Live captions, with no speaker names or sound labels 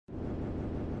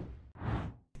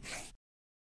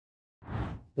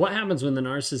What happens when the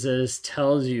narcissist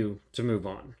tells you to move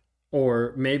on?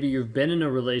 Or maybe you've been in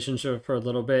a relationship for a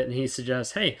little bit and he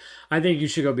suggests, "Hey, I think you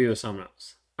should go be with someone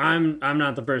else. I'm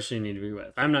not the person you need to be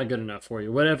with. I'm not good enough for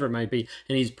you," whatever it might be.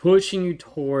 And he's pushing you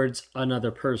towards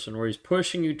another person, or he's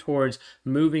pushing you towards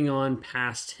moving on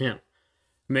past him.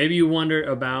 Maybe you wonder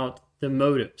about the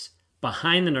motives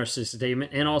behind the narcissistic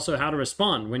statement and also how to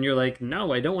respond when you're like,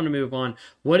 "No, I don't want to move on."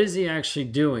 What is he actually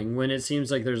doing when it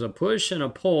seems like there's a push and a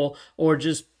pull, or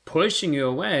just pushing you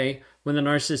away when the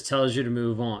narcissist tells you to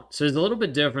move on? So it's a little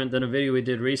bit different than a video we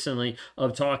did recently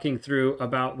of talking through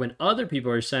about when other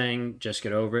people are saying, "Just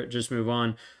get over it, just move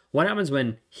on." What happens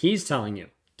when he's telling you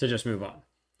to just move on?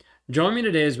 Join me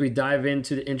today as we dive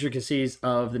into the intricacies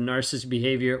of the narcissist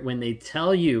behavior when they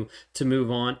tell you to move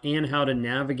on and how to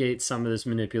navigate some of this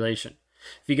manipulation.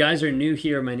 If you guys are new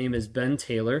here, my name is Ben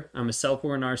Taylor. I'm a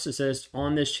self-aware narcissist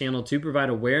on this channel to provide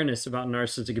awareness about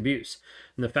narcissistic abuse.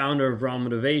 I'm the founder of Raw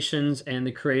Motivations and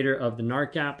the creator of the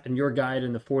NARC app and your guide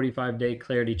in the 45-day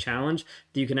Clarity Challenge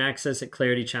that you can access at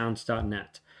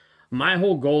claritychallenge.net. My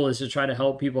whole goal is to try to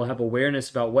help people have awareness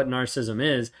about what narcissism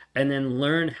is and then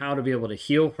learn how to be able to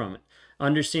heal from it.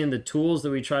 Understand the tools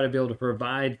that we try to be able to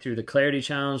provide through the Clarity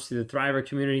Challenge, through the Thriver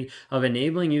community, of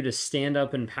enabling you to stand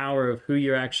up in power of who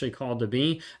you're actually called to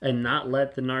be and not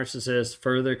let the narcissist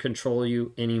further control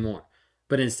you anymore,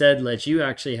 but instead let you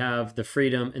actually have the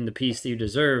freedom and the peace that you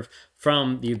deserve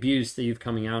from the abuse that you've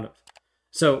coming out of.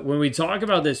 So when we talk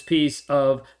about this piece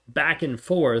of back and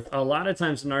forth, a lot of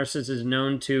times the narcissist is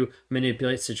known to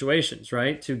manipulate situations,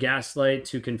 right? To gaslight,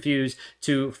 to confuse,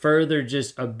 to further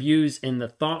just abuse in the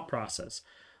thought process.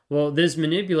 Well, this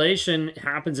manipulation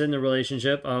happens in the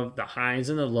relationship of the highs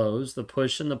and the lows, the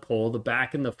push and the pull, the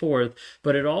back and the forth,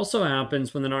 but it also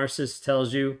happens when the narcissist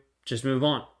tells you, just move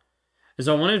on. And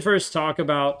so I wanted to first talk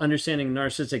about understanding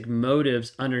narcissistic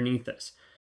motives underneath this.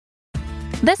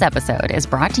 This episode is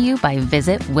brought to you by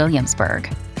Visit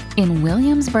Williamsburg. In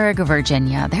Williamsburg,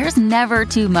 Virginia, there's never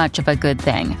too much of a good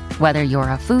thing. Whether you're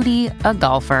a foodie, a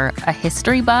golfer, a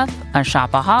history buff, a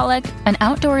shopaholic, an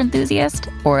outdoor enthusiast,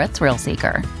 or a thrill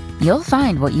seeker, you'll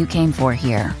find what you came for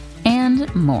here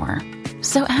and more.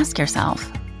 So ask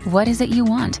yourself, what is it you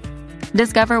want?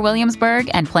 Discover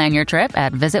Williamsburg and plan your trip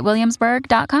at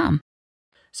visitwilliamsburg.com.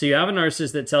 So you have a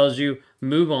narcissist that tells you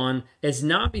move on. It's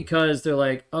not because they're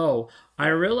like, "Oh, I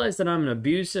realize that I'm an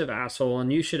abusive asshole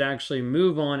and you should actually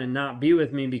move on and not be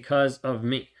with me because of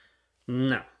me."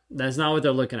 No, that's not what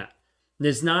they're looking at.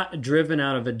 It's not driven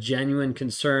out of a genuine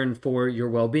concern for your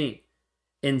well-being.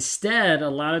 Instead, a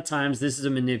lot of times this is a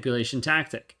manipulation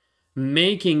tactic,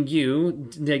 making you,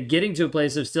 getting to a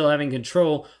place of still having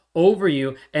control over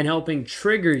you and helping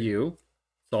trigger you.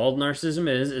 So all narcissism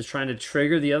is trying to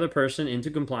trigger the other person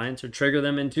into compliance or trigger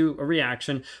them into a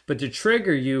reaction, but to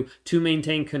trigger you to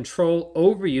maintain control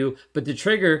over you, but to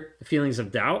trigger feelings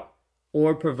of doubt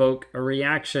or provoke a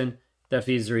reaction that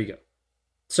feeds their ego.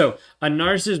 So a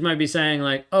narcissist might be saying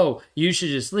like, "Oh, you should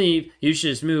just leave, you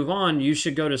should just move on, you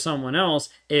should go to someone else."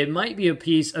 It might be a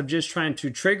piece of just trying to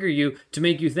trigger you to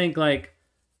make you think like,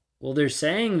 "Well, they're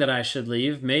saying that I should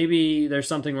leave, maybe there's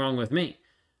something wrong with me."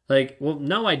 Like, "Well,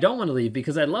 no, I don't want to leave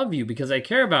because I love you, because I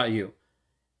care about you."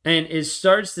 And it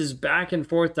starts this back and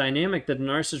forth dynamic that the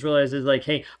narcissist realizes like,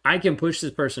 "Hey, I can push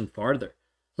this person farther.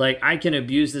 Like, I can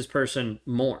abuse this person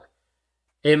more."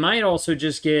 It might also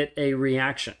just get a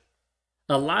reaction.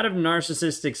 A lot of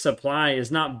narcissistic supply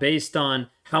is not based on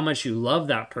how much you love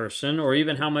that person or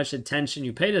even how much attention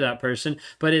you pay to that person,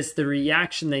 but it's the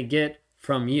reaction they get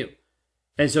from you.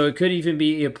 And so it could even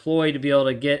be a ploy to be able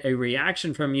to get a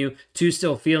reaction from you to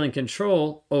still feel in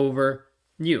control over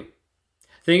you.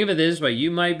 Think of it this way.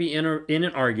 You might be in an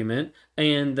argument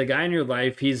and the guy in your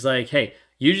life, he's like, "Hey,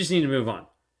 you just need to move on."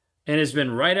 And it's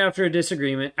been right after a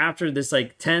disagreement, after this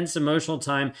like tense emotional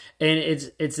time. And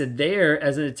it's there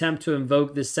as an attempt to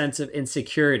invoke this sense of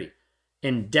insecurity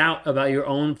and doubt about your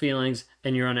own feelings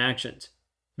and your own actions.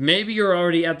 Maybe you're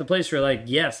already at the place where you're like,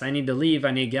 "Yes, I need to leave.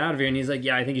 I need to get out of here." And he's like,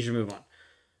 "Yeah, I think you should move on."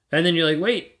 And then you're like,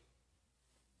 "Wait."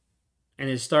 And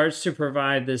it starts to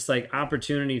provide this like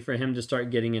opportunity for him to start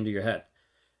getting into your head.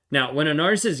 Now, when a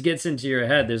narcissist gets into your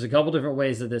head, there's a couple different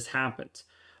ways that this happens.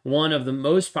 One of the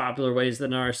most popular ways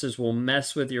that narcissists will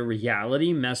mess with your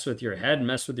reality, mess with your head,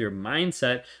 mess with your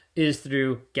mindset is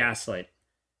through gaslighting.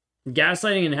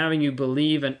 Gaslighting and having you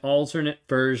believe an alternate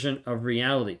version of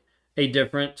reality, a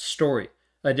different story,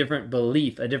 a different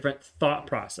belief, a different thought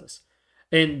process.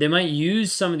 And they might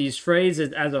use some of these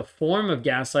phrases as a form of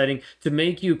gaslighting to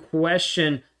make you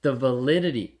question the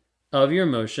validity of your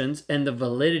emotions and the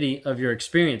validity of your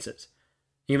experiences.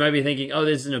 You might be thinking, "Oh,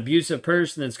 this is an abusive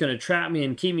person that's going to trap me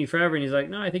and keep me forever." And he's like,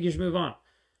 "No, I think you should move on."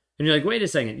 And you're like, wait a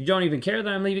second, you don't even care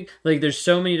that I'm leaving? Like, there's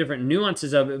so many different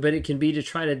nuances of it, but it can be to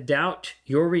try to doubt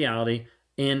your reality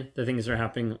and the things that are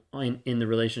happening in the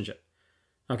relationship.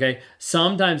 Okay?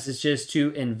 Sometimes it's just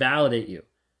to invalidate you,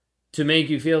 to make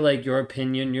you feel like your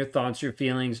opinion, your thoughts, your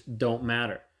feelings don't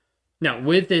matter. Now,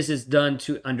 with this, it's done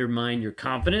to undermine your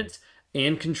confidence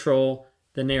and control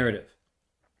the narrative.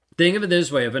 Think of it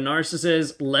this way. If a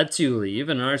narcissist lets you leave,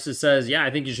 a narcissist says, yeah,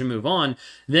 I think you should move on,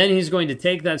 then he's going to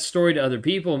take that story to other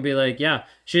people and be like, yeah,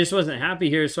 she just wasn't happy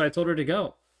here, so I told her to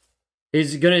go.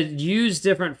 He's going to use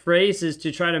different phrases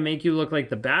to try to make you look like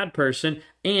the bad person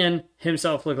and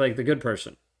himself look like the good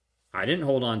person. I didn't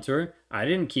hold on to her. I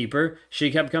didn't keep her.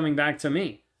 She kept coming back to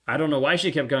me. I don't know why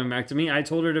she kept coming back to me. I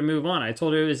told her to move on. I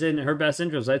told her it was in her best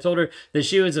interest. I told her that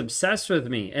she was obsessed with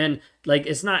me. And like,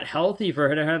 it's not healthy for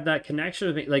her to have that connection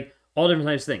with me. Like, all different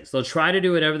types of things. They'll try to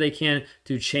do whatever they can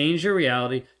to change your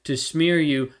reality, to smear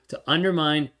you, to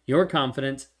undermine your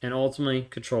confidence, and ultimately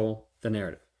control the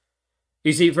narrative.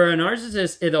 You see, for a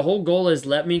narcissist, the whole goal is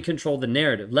let me control the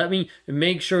narrative. Let me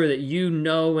make sure that you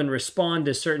know and respond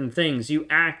to certain things. You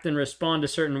act and respond a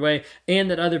certain way,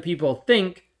 and that other people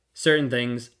think certain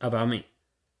things about me.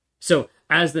 So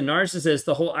as the narcissist,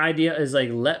 the whole idea is like,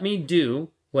 let me do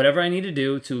whatever I need to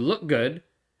do to look good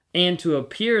and to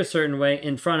appear a certain way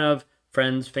in front of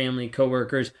friends, family,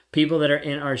 coworkers, people that are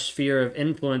in our sphere of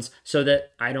influence, so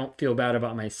that I don't feel bad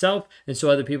about myself and so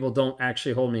other people don't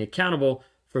actually hold me accountable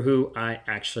for who I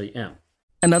actually am.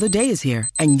 Another day is here,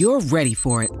 and you're ready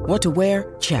for it. What to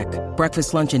wear? Check.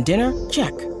 Breakfast, lunch, and dinner?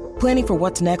 Check. Planning for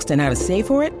what's next and how to save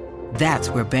for it? That's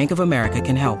where Bank of America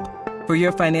can help. For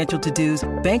your financial to-dos,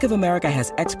 Bank of America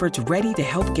has experts ready to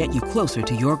help get you closer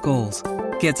to your goals.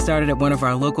 Get started at one of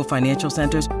our local financial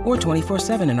centers or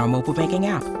 24/7 in our mobile banking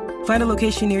app. Find a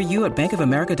location near you at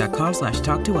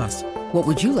bankofamerica.com/talktous. What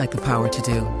would you like the power to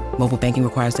do? Mobile banking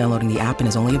requires downloading the app and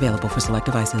is only available for select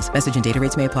devices. Message and data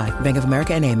rates may apply. Bank of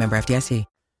America N.A., member FDIC.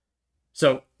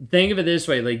 So think of it this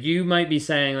way. Like, you might be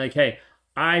saying like, hey,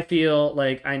 I feel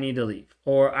like I need to leave.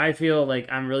 Or I feel like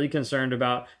I'm really concerned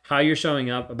about how you're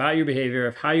showing up, about your behavior,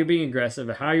 of how you're being aggressive,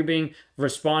 of how you're being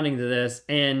responding to this.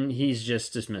 And he's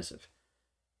just dismissive.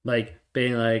 Like,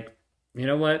 being like, you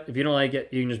know what? If you don't like it,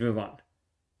 you can just move on.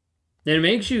 Then it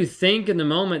makes you think in the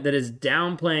moment that it's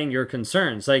downplaying your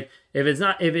concerns. Like, if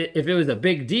it was a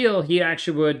big deal, he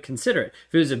actually would consider it.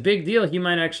 If it was a big deal, he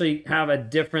might actually have a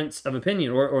difference of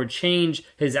opinion or change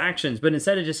his actions. But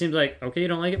instead, it just seems like, okay, you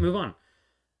don't like it, move on.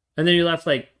 And then you're left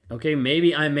like, okay,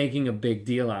 maybe I'm making a big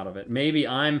deal out of it. Maybe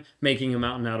I'm making a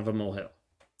mountain out of a molehill.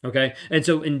 Okay? And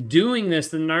so in doing this,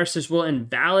 the narcissist will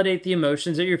invalidate the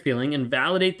emotions that you're feeling,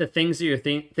 invalidate the things that you're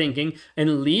thinking,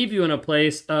 and leave you in a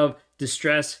place of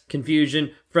distress,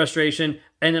 confusion, frustration,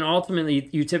 and then ultimately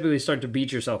you typically start to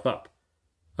beat yourself up.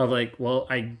 Of like, well,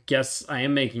 I guess I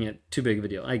am making it too big of a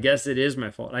deal. I guess it is my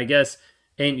fault. I guess,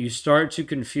 and you start to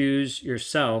confuse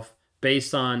yourself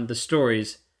based on the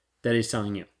stories that he's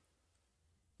telling you.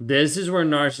 This is where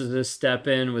narcissists step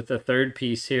in with the third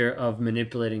piece here of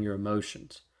manipulating your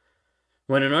emotions.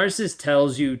 When a narcissist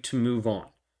tells you to move on,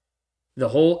 the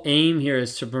whole aim here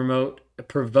is to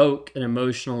provoke an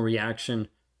emotional reaction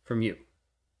from you.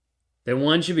 They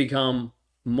want you to become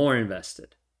more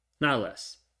invested, not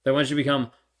less. They want you to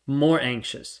become more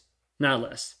anxious, not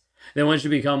less. They want you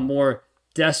to become more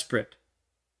desperate,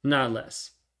 not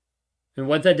less. And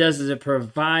what that does is it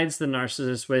provides the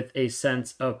narcissist with a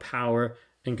sense of power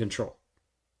and control.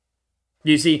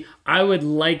 You see, I would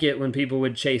like it when people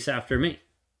would chase after me.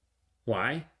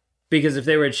 Why? Because if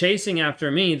they were chasing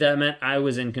after me, that meant I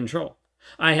was in control.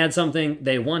 I had something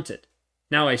they wanted.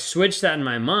 Now I switched that in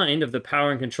my mind of the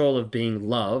power and control of being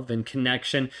love and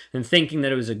connection and thinking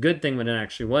that it was a good thing when it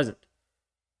actually wasn't.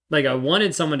 Like, I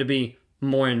wanted someone to be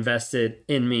more invested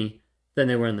in me than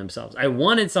they were in themselves. I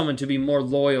wanted someone to be more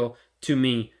loyal to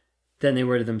me than they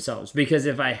were to themselves. Because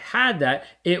if I had that,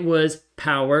 it was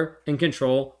power and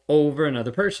control over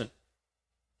another person.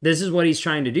 This is what he's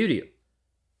trying to do to you.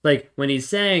 Like, when he's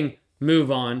saying,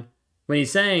 move on, when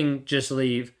he's saying, just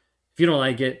leave, if you don't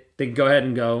like it, then go ahead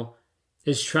and go,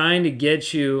 is trying to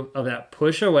get you of that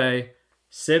push away,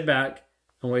 sit back,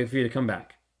 and wait for you to come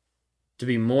back. To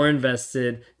be more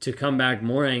invested, to come back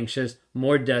more anxious,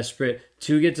 more desperate,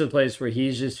 to get to the place where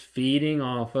he's just feeding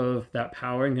off of that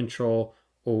power and control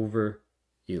over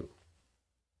you.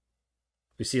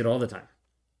 We see it all the time.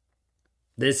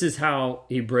 This is how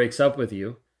he breaks up with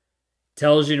you,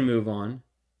 tells you to move on,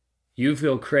 you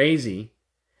feel crazy,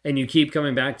 and you keep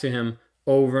coming back to him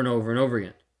over and over and over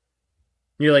again.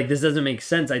 You're like, this doesn't make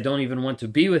sense. I don't even want to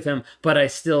be with him, but I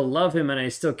still love him and I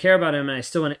still care about him and I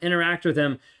still want to interact with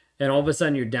him. And all of a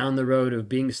sudden you're down the road of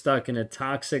being stuck in a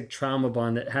toxic trauma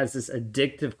bond that has this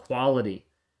addictive quality.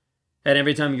 And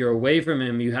every time you're away from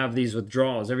him, you have these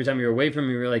withdrawals. Every time you're away from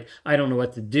him, you're like, I don't know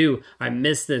what to do. I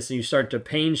miss this. And you start to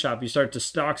pain shop. You start to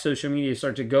stalk social media. You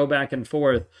start to go back and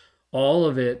forth. All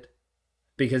of it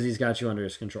because he's got you under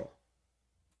his control.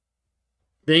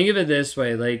 Think of it this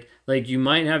way. Like you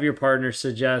might have your partner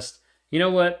suggest, you know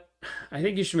what? I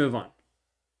think you should move on.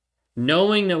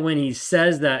 Knowing that when he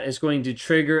says that, it's going to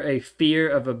trigger a fear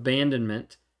of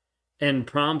abandonment and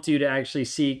prompt you to actually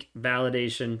seek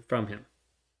validation from him.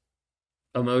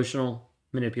 Emotional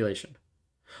manipulation.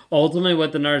 Ultimately,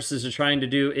 what the narcissist is trying to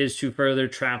do is to further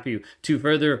trap you, to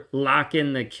further lock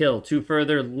in the kill, to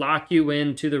further lock you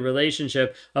into the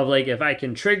relationship of like, if I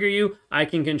can trigger you, I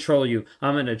can control you.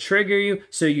 I'm going to trigger you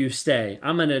so you stay.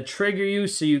 I'm going to trigger you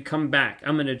so you come back.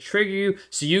 I'm going to trigger you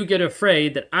so you get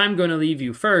afraid that I'm going to leave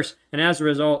you first. And as a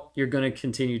result, you're going to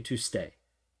continue to stay.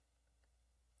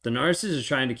 The narcissist is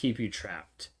trying to keep you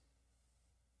trapped.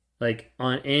 Like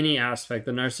on any aspect,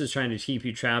 the narcissist is trying to keep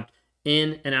you trapped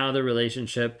in and out of the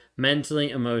relationship,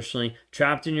 mentally, emotionally,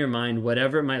 trapped in your mind,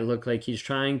 whatever it might look like. He's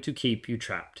trying to keep you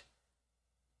trapped.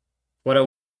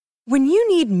 When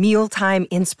you need mealtime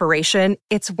inspiration,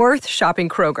 it's worth shopping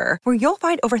Kroger, where you'll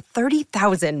find over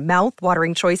 30,000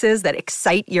 mouth-watering choices that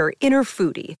excite your inner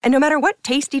foodie. And no matter what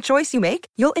tasty choice you make,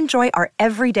 you'll enjoy our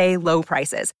everyday low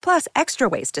prices, plus extra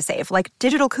ways to save, like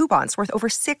digital coupons worth over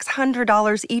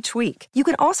 $600 each week. You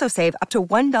can also save up to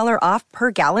 $1 off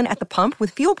per gallon at the pump with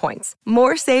fuel points.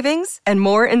 More savings and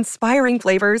more inspiring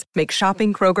flavors make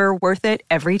shopping Kroger worth it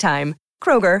every time.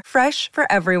 Kroger, fresh for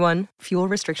everyone. Fuel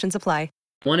restrictions apply.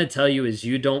 Want to tell you is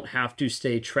you don't have to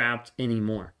stay trapped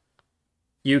anymore.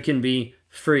 You can be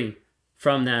free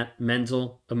from that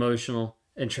mental, emotional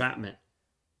entrapment.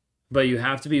 But you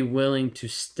have to be willing to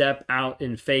step out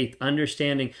in faith,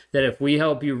 understanding that if we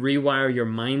help you rewire your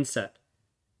mindset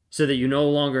so that you no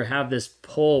longer have this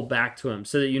pull back to him,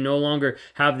 so that you no longer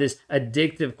have this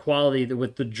addictive quality that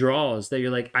with the draws that you're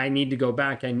like, I need to go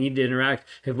back, I need to interact.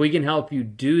 If we can help you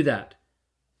do that,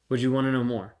 would you want to know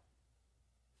more?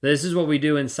 This is what we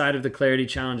do inside of the Clarity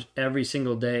Challenge every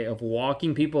single day, of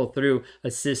walking people through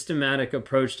a systematic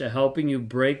approach to helping you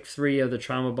break free of the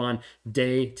trauma bond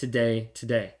day to day to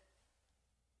day.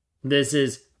 This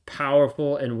is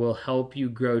powerful and will help you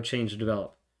grow, change, and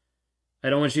develop. I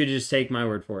don't want you to just take my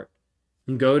word for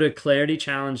it. Go to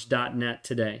claritychallenge.net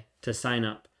today to sign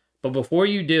up. But before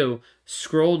you do,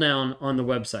 scroll down on the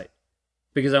website,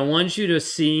 because I want you to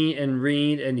see and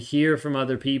read and hear from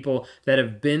other people that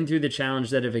have been through the challenge,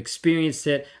 that have experienced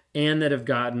it, and that have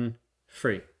gotten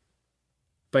free.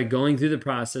 By going through the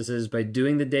processes, by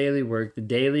doing the daily work, the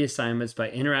daily assignments, by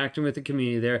interacting with the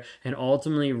community there, and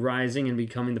ultimately rising and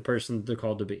becoming the person that they're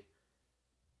called to be.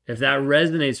 If that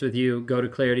resonates with you, go to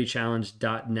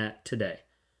claritychallenge.net today.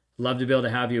 Love to be able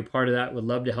to have you a part of that. Would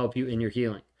love to help you in your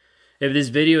healing. If this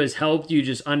video has helped you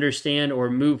just understand or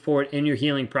move forward in your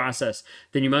healing process,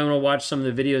 then you might want to watch some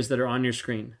of the videos that are on your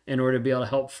screen in order to be able to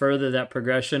help further that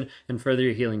progression and further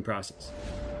your healing process.